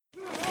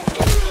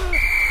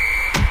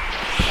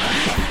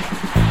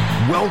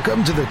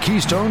Welcome to the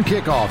Keystone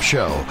Kickoff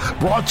Show,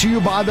 brought to you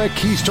by the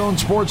Keystone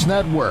Sports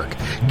Network.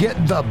 Get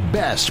the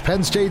best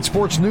Penn State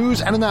sports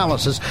news and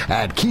analysis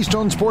at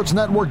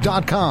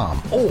KeystonesportsNetwork.com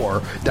or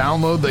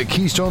download the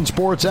Keystone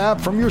Sports app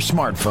from your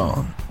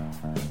smartphone.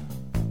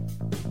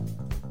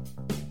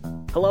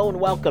 Hello and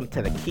welcome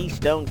to the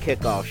Keystone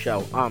Kickoff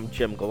Show. I'm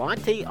Jim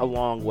Galante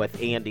along with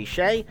Andy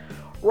Shea.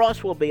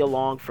 Ross will be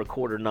along for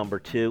quarter number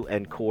 2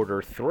 and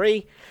quarter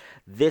 3.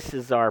 This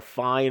is our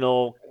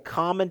final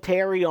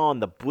commentary on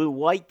the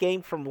blue-white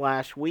game from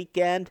last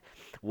weekend.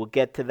 We'll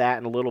get to that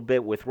in a little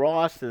bit with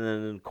Ross and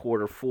then in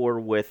quarter 4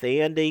 with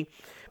Andy.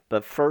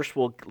 But first,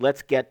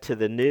 let's get to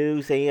the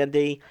news,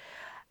 Andy.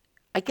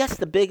 I guess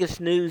the biggest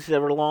news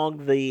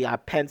along the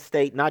Penn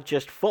State, not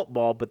just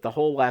football, but the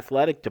whole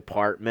athletic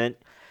department,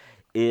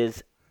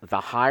 is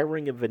the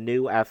hiring of a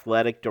new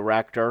athletic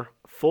director.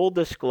 Full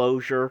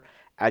disclosure,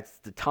 at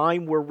the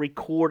time we're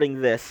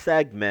recording this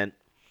segment,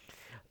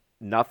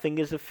 nothing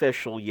is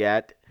official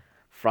yet.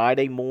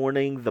 Friday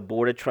morning, the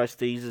Board of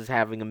Trustees is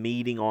having a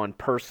meeting on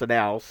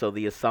personnel, so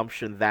the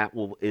assumption that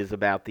is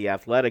about the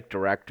athletic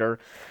director.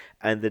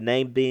 And the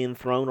name being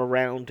thrown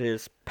around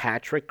is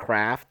Patrick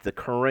Kraft, the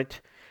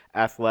current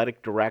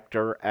athletic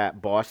director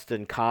at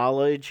Boston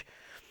College.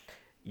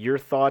 Your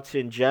thoughts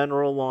in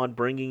general on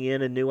bringing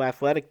in a new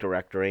athletic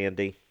director,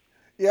 Andy?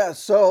 Yeah,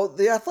 so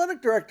the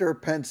athletic director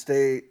of Penn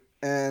State,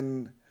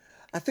 and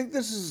I think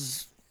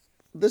this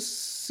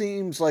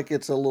seems like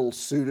it's a little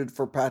suited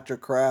for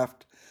Patrick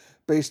Kraft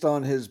based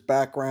on his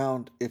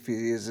background, if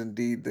he is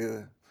indeed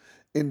the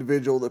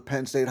individual that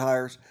Penn State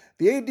hires.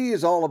 The AD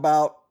is all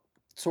about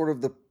sort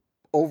of the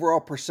overall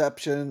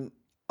perception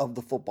of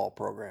the football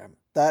program.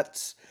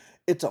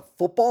 It's a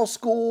football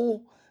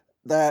school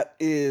that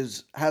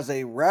has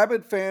a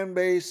rabid fan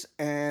base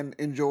and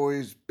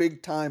enjoys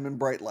big time and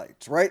bright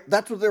lights, right?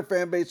 That's what their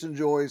fan base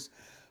enjoys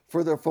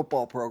for their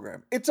football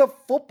program. It's a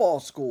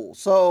football school,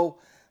 so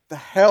the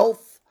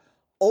health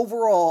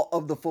overall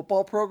of the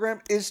football program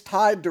is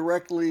tied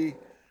directly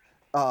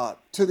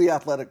to the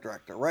athletic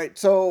director, right?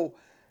 So,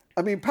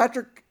 I mean,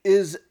 Patrick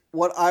is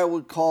what I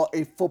would call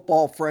a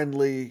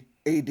football-friendly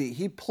AD.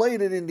 He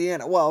played at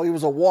Indiana. Well, he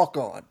was a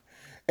walk-on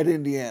at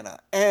Indiana,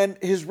 and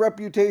his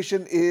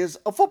reputation is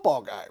a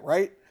football guy,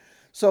 right?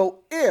 So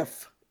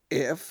if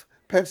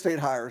Penn State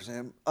hires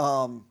him,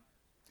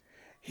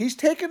 he's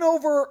taken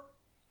over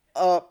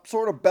a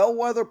sort of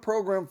bellwether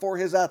program for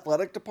his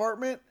athletic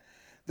department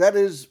that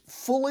is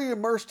fully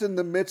immersed in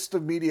the midst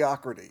of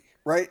mediocrity,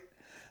 right?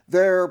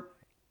 They're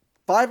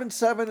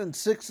 5-7 and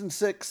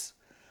 6-6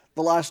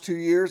 the last 2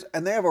 years,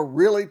 and they have a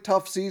really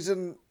tough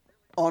season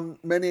on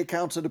many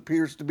accounts. It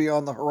appears to be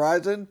on the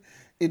horizon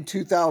in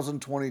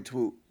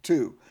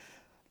 2022.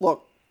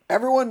 Look,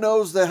 everyone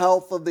knows the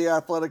health of the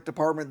athletic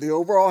department. The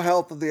overall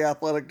health of the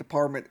athletic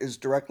department is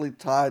directly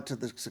tied to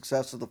the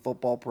success of the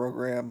football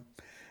program.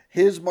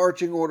 His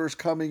marching orders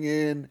coming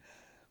in,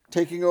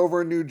 taking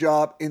over a new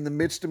job in the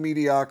midst of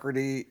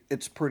mediocrity,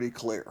 it's pretty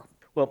clear.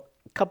 Well,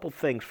 a couple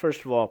things.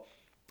 First of all,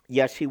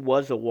 yes, he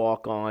was a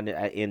walk-on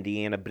at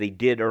Indiana, but he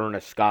did earn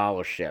a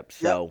scholarship.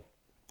 So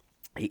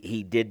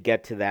he did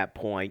get to that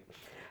point,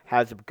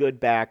 has a good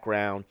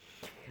background.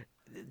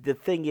 The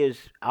thing is,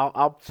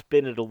 I'll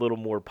spin it a little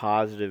more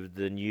positive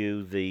than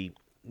you, the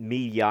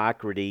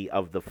mediocrity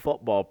of the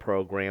football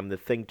program. The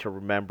thing to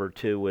remember,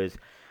 too, is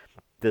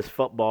this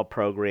football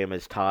program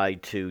is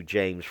tied to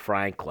James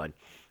Franklin.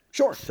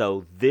 Sure.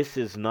 So this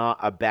is not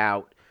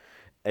about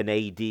an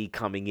AD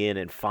coming in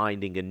and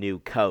finding a new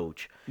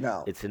coach.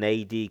 No. It's an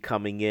AD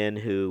coming in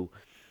who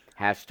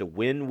has to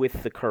win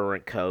with the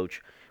current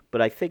coach.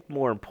 But I think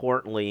more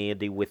importantly,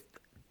 Andy, with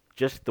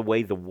just the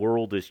way the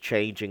world is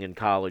changing in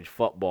college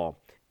football,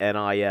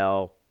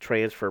 NIL,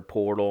 transfer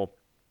portal,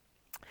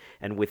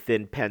 and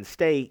within Penn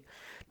State,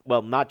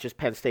 well, not just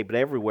Penn State, but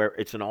everywhere,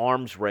 it's an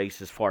arms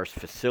race as far as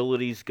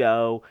facilities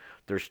go.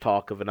 There's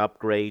talk of an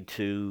upgrade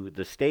to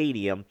the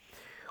stadium.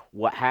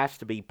 What has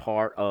to be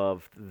part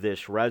of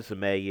this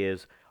resume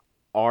is,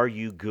 are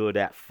you good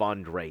at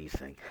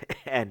fundraising?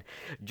 And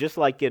just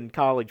like in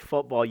college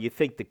football, you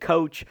think the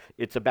coach,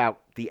 it's about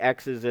the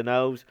X's and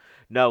O's.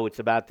 No, it's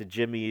about the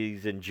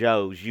Jimmies and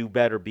Joes. You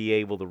better be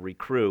able to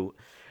recruit.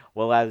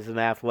 Well, as an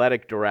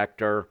athletic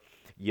director,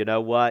 you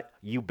know what?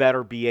 You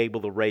better be able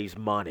to raise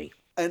money.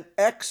 An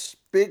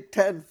ex-Big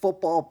Ten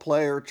football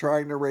player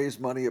trying to raise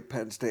money at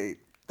Penn State.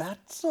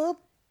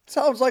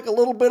 Sounds like a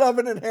little bit of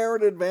an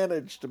inherent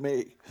advantage to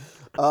me.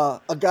 A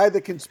guy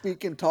that can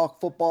speak and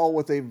talk football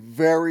with a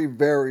very,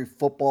 very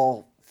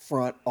football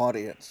front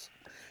audience.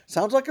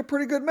 Sounds like a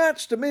pretty good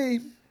match to me.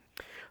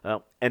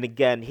 And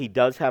again, he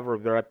does have a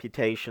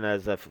reputation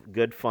as a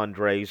good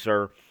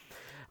fundraiser.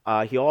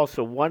 He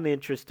also, one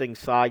interesting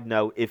side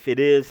note, if it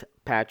is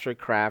Patrick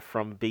Kraft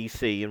from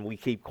BC, and we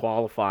keep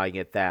qualifying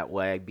it that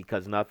way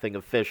because nothing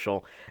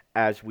official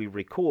as we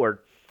record,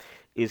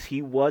 is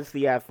he was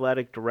the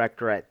athletic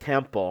director at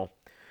Temple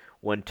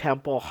when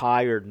Temple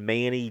hired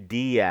Manny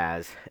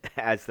Diaz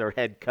as their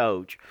head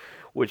coach,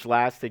 which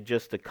lasted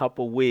just a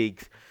couple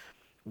weeks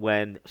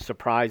when,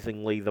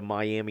 surprisingly, the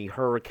Miami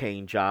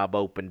Hurricane job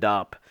opened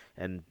up,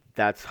 and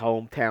That's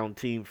hometown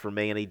team for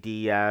Manny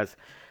Diaz.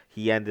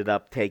 He ended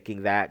up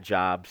taking that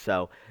job,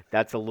 so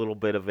that's a little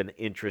bit of an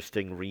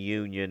interesting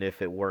reunion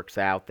if it works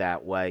out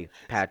that way.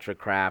 Patrick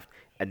Kraft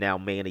and now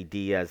Manny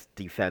Diaz,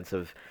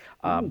 defensive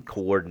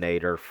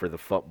coordinator for the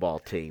football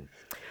team.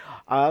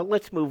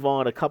 Let's move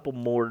on. A couple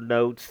more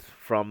notes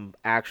from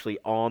actually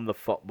on the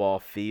football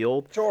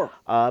field. Sure.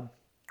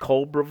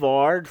 Cole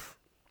Brevard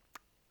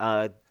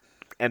uh,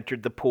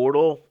 entered the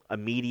portal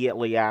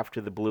immediately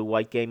after the Blue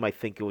White game. I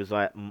think it was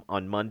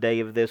on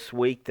Monday of this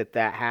week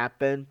that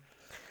happened.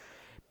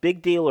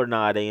 Big deal or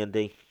not,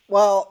 Andy?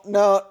 Well,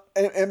 no,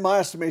 in my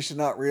estimation,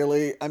 not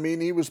really. I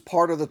mean, he was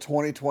part of the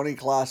 2020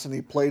 class and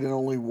he played in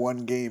only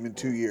one game in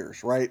 2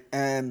 years, right?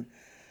 And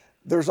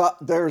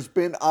there's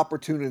been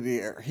opportunity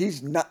there. He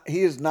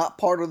is not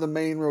part of the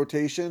main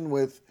rotation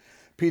with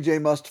PJ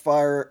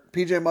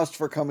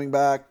Mustipher coming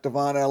back,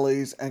 Devon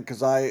Ellis, and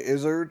Keziah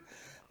Izzard.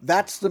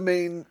 That's the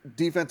main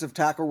defensive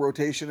tackle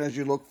rotation as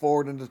you look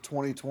forward into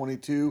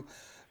 2022.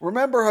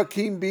 Remember,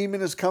 Hakeem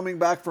Beamon is coming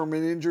back from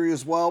an injury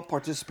as well,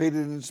 participated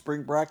in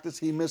spring practice.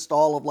 He missed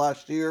all of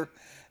last year.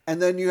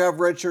 And then you have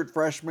redshirt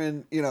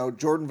freshmen,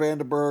 Jordan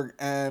Vandenberg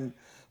and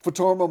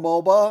Fatorma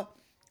Moba.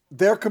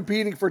 They're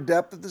competing for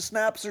depth at the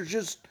snaps.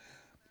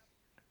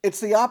 It's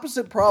the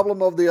opposite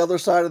problem of the other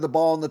side of the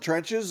ball in the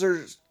trenches.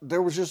 There's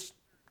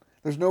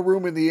no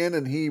room in the inn,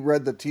 and he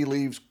read the tea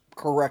leaves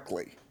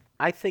correctly.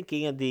 I think,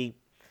 Andy,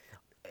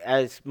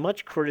 as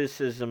much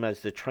criticism as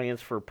the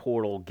transfer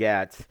portal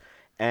gets,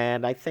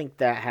 and I think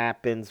that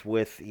happens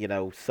with,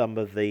 some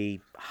of the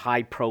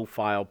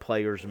high-profile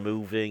players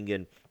moving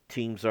and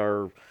teams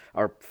our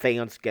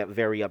fans get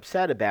very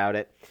upset about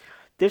it.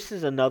 This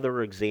is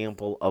another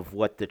example of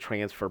what the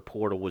transfer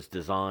portal was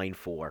designed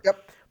for.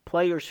 Yep.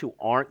 Players who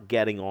aren't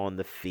getting on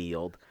the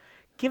field,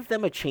 give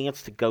them a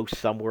chance to go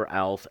somewhere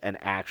else and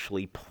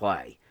actually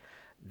play.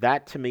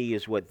 That, to me,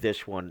 is what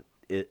this one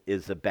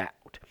is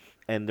about.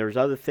 And there's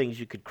other things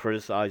you could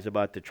criticize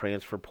about the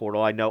transfer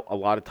portal. I know a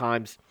lot of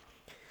times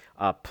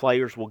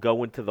players will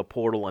go into the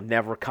portal and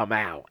never come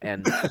out,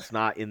 and it's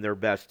not in their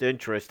best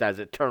interest, as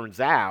it turns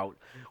out.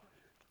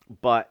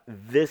 But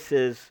this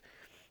is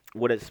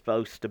what it's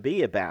supposed to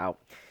be about.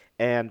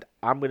 And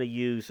I'm going to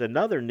use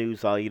another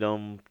news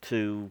item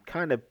to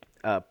kind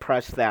of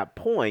press that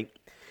point,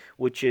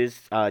 which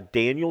is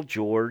Daniel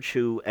George,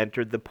 who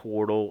entered the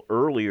portal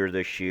earlier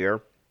this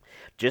year,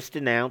 just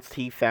announced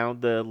he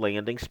found the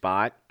landing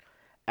spot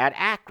at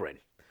Akron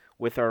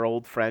with our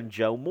old friend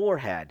Joe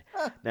Moorhead.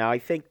 Now, I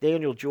think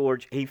Daniel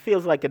George, he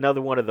feels like another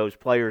one of those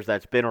players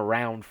that's been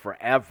around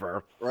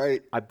forever.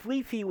 Right. I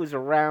believe he was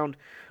around.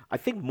 I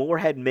think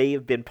Moorhead may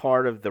have been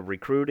part of the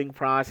recruiting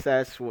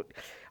process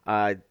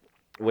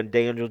when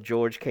Daniel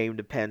George came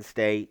to Penn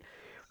State.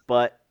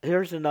 But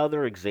here's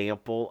another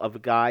example of a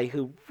guy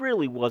who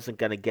really wasn't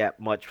going to get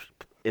much,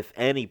 if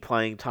any,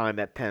 playing time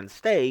at Penn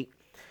State.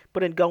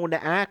 But in going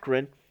to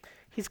Akron,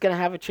 he's going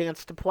to have a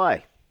chance to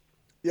play.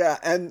 Yeah,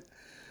 and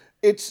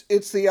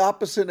it's the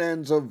opposite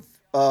ends of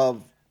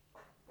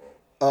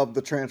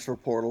the transfer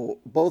portal,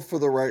 both for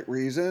the right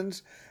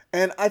reasons.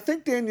 And I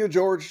think Daniel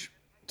George,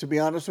 to be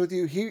honest with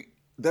you,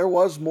 there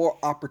was more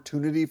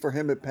opportunity for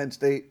him at Penn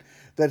State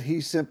that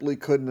he simply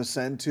couldn't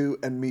ascend to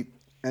and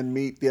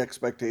meet the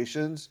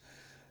expectations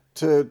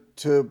to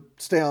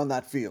stay on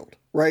that field,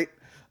 right?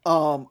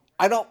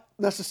 I don't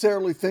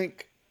necessarily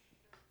think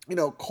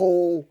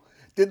Cole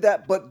did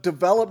that, but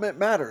development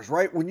matters,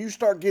 right? When you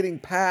start getting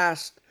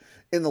passed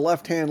in the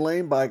left-hand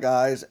lane by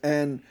guys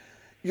and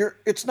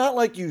it's not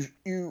like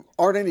you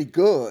aren't any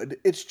good.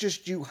 It's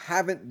just you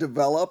haven't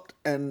developed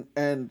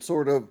and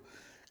sort of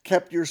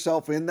kept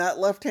yourself in that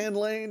left-hand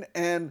lane.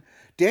 And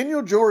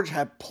Daniel George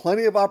had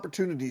plenty of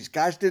opportunities.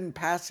 Guys didn't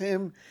pass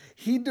him.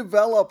 He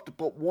developed,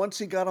 but once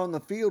he got on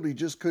the field, he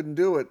just couldn't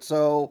do it.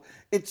 So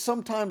it's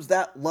sometimes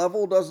that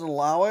level doesn't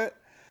allow it.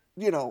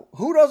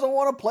 Who doesn't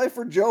want to play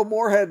for Joe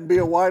Moorhead and be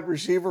a wide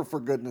receiver, for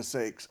goodness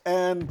sakes?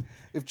 And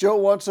if Joe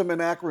wants him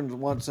and Akron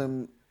wants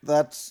him,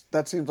 that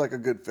seems like a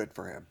good fit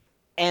for him.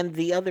 And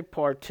the other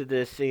part to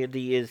this,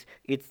 Andy, is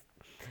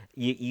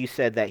you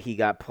said that he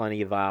got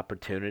plenty of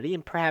opportunity,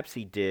 and perhaps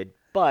he did,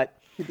 but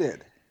he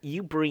did.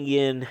 You bring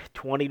in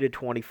 20 to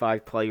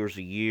 25 players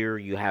a year.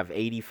 You have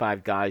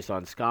 85 guys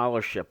on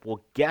scholarship.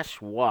 Well, guess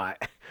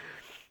what?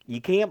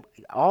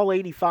 All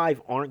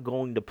 85 aren't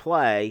going to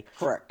play.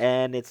 Correct.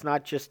 And it's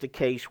not just a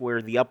case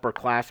where the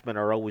upperclassmen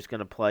are always going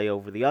to play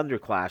over the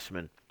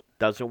underclassmen.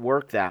 Doesn't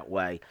work that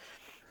way.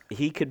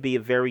 He could be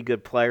a very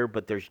good player,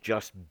 but there's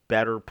just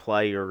better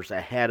players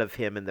ahead of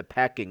him in the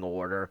pecking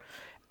order,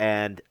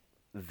 and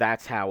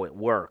that's how it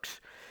works.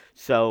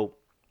 So,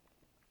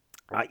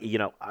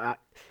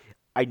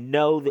 I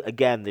know that,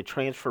 again, the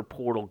transfer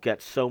portal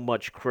gets so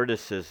much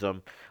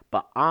criticism,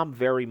 but I'm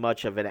very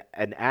much of an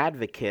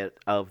advocate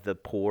of the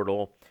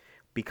portal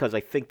because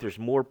I think there's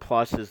more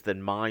pluses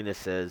than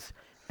minuses,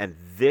 and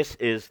this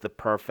is the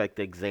perfect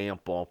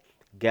example.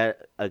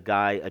 Get a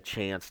guy a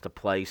chance to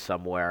play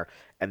somewhere,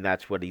 and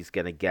that's what he's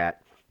going to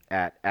get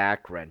at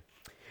Akron.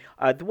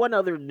 The one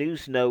other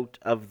news note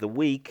of the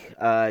week,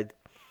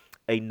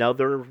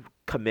 another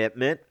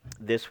commitment.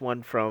 This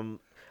one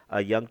from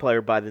a young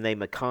player by the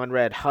name of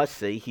Conrad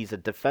Hussey. He's a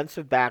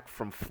defensive back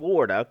from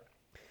Florida.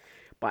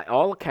 By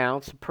all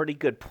accounts, a pretty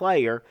good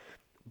player.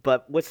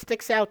 But what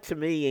sticks out to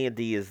me,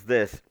 Andy, is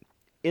this.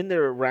 In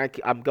their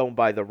ranking, I'm going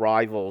by the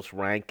Rivals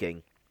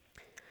ranking.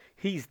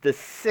 He's the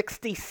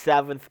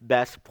 67th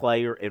best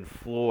player in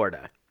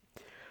Florida.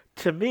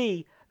 To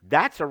me,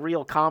 that's a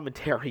real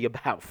commentary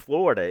about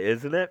Florida,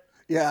 isn't it?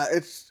 Yeah,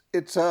 it's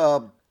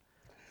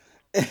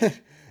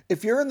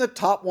if you're in the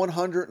top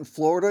 100 in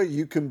Florida,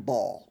 you can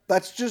ball.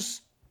 That's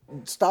just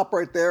stop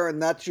right there,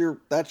 and that's your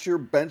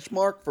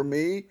benchmark for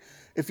me.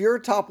 If you're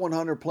a top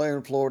 100 player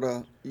in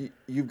Florida,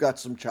 you've got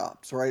some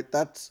chops, right?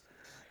 That's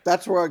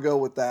where I go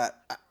with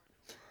that.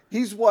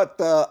 He's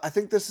I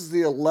think this is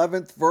the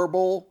 11th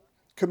verbal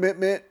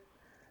commitment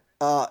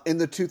in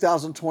the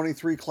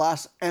 2023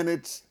 class, and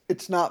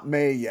it's not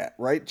May yet,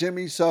 right,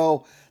 Jimmy?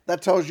 So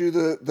that tells you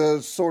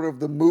the sort of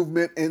the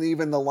movement in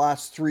even the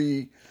last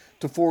 3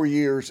 to 4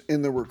 years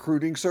in the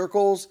recruiting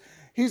circles.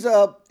 He's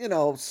a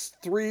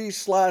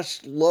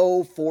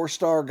 3/low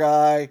 4-star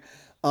guy.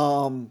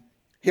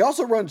 He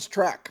also runs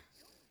track.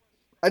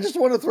 I just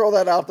want to throw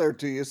that out there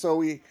to you.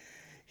 So he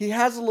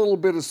has a little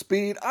bit of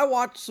speed. I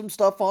watched some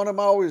stuff on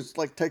him. I always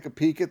take a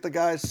peek at the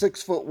guy.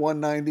 6 foot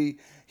 190.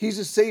 He's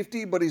a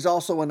safety, but he's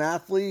also an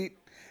athlete.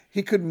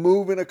 He could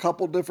move in a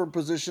couple different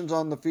positions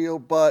on the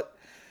field, but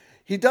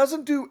he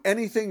doesn't do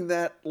anything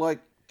that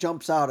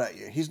jumps out at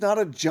you. He's not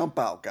a jump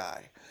out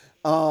guy.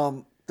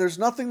 There's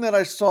nothing that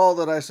I saw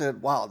that I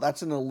said, wow,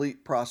 that's an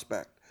elite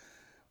prospect.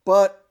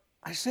 But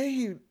I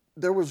say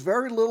there was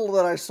very little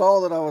that I saw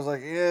that I was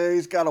like, yeah,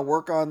 he's got to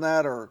work on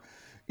that, or,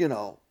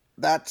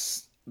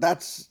 that's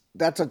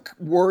a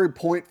worry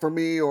point for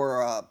me,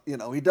 or,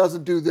 he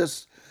doesn't do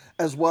this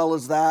as well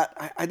as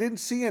that. I didn't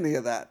see any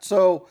of that.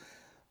 So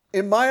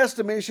in my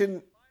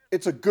estimation,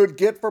 it's a good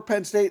get for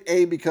Penn State,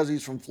 because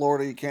he's from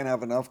Florida. You can't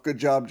have enough. Good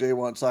job,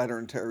 Jaywan Sider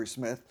and Terry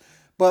Smith.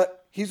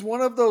 But he's one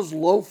of those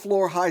low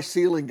floor, high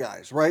ceiling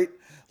guys, right?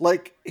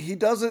 He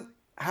doesn't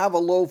have a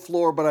low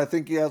floor, but I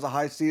think he has a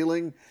high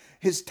ceiling.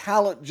 His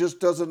talent just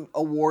doesn't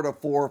award a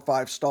 4 or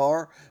 5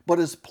 star, but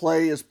his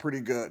play is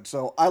pretty good.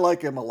 So I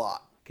like him a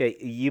lot. Okay,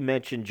 you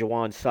mentioned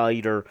Jaywan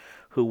Sider,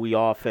 who we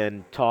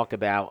often talk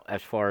about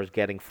as far as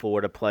getting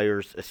Florida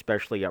players,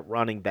 especially at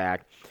running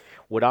back.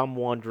 What I'm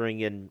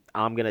wondering, and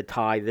I'm going to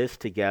tie this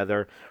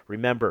together,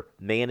 remember,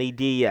 Manny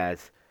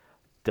Diaz,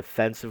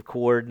 defensive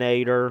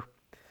coordinator,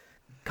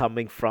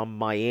 coming from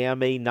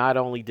Miami. Not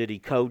only did he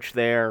coach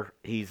there,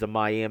 he's a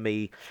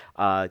Miami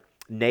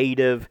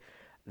native.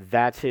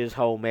 That's his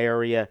home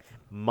area.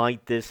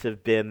 Might this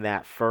have been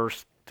that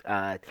first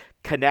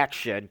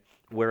connection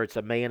where it's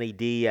a Manny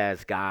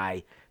Diaz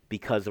guy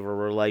because of a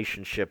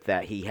relationship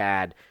that he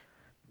had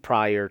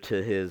prior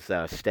to his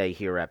stay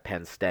here at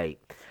Penn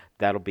State?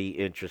 That'll be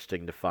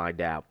interesting to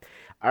find out.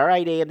 All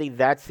right, Andy,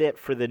 that's it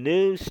for the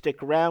news.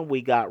 Stick around.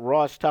 We got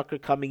Ross Tucker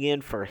coming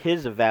in for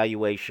his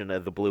evaluation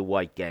of the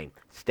Blue-White game.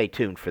 Stay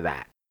tuned for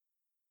that.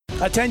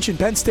 Attention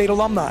Penn State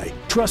alumni.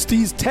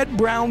 Trustees Ted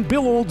Brown,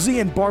 Bill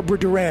Oldsey, and Barbara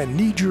Duran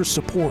need your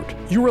support.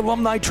 Your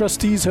alumni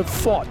trustees have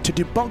fought to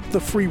debunk the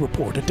free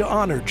report and to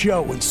honor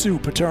Joe and Sue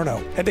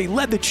Paterno. And they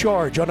led the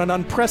charge on an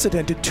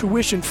unprecedented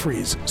tuition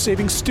freeze,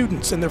 saving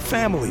students and their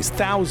families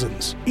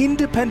thousands.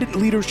 Independent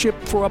leadership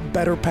for a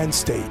better Penn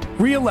State.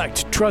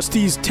 Re-elect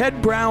trustees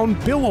Ted Brown,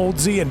 Bill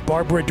Oldsey, and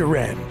Barbara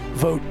Duran.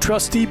 Vote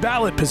trustee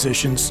ballot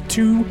positions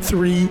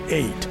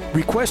 238.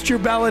 Request your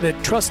ballot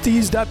at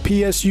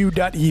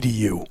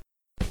trustees.psu.edu.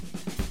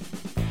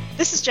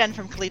 This is Jen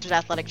from Collegiate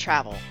Athletic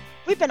Travel.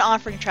 We've been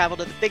offering travel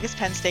to the biggest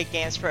Penn State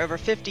games for over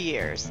 50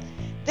 years.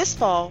 This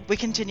fall, we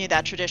continue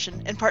that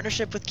tradition in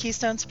partnership with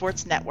Keystone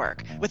Sports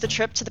Network with a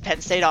trip to the Penn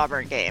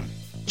State-Auburn game.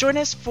 Join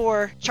us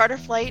for charter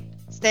flight,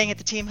 staying at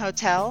the team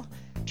hotel,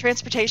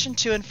 transportation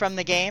to and from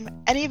the game,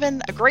 and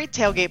even a great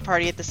tailgate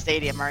party at the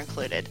stadium are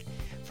included.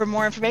 For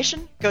more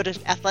information, go to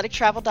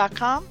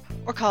athletictravel.com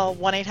or call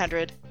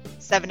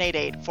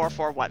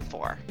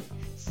 1-800-788-4414.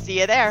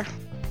 See you there.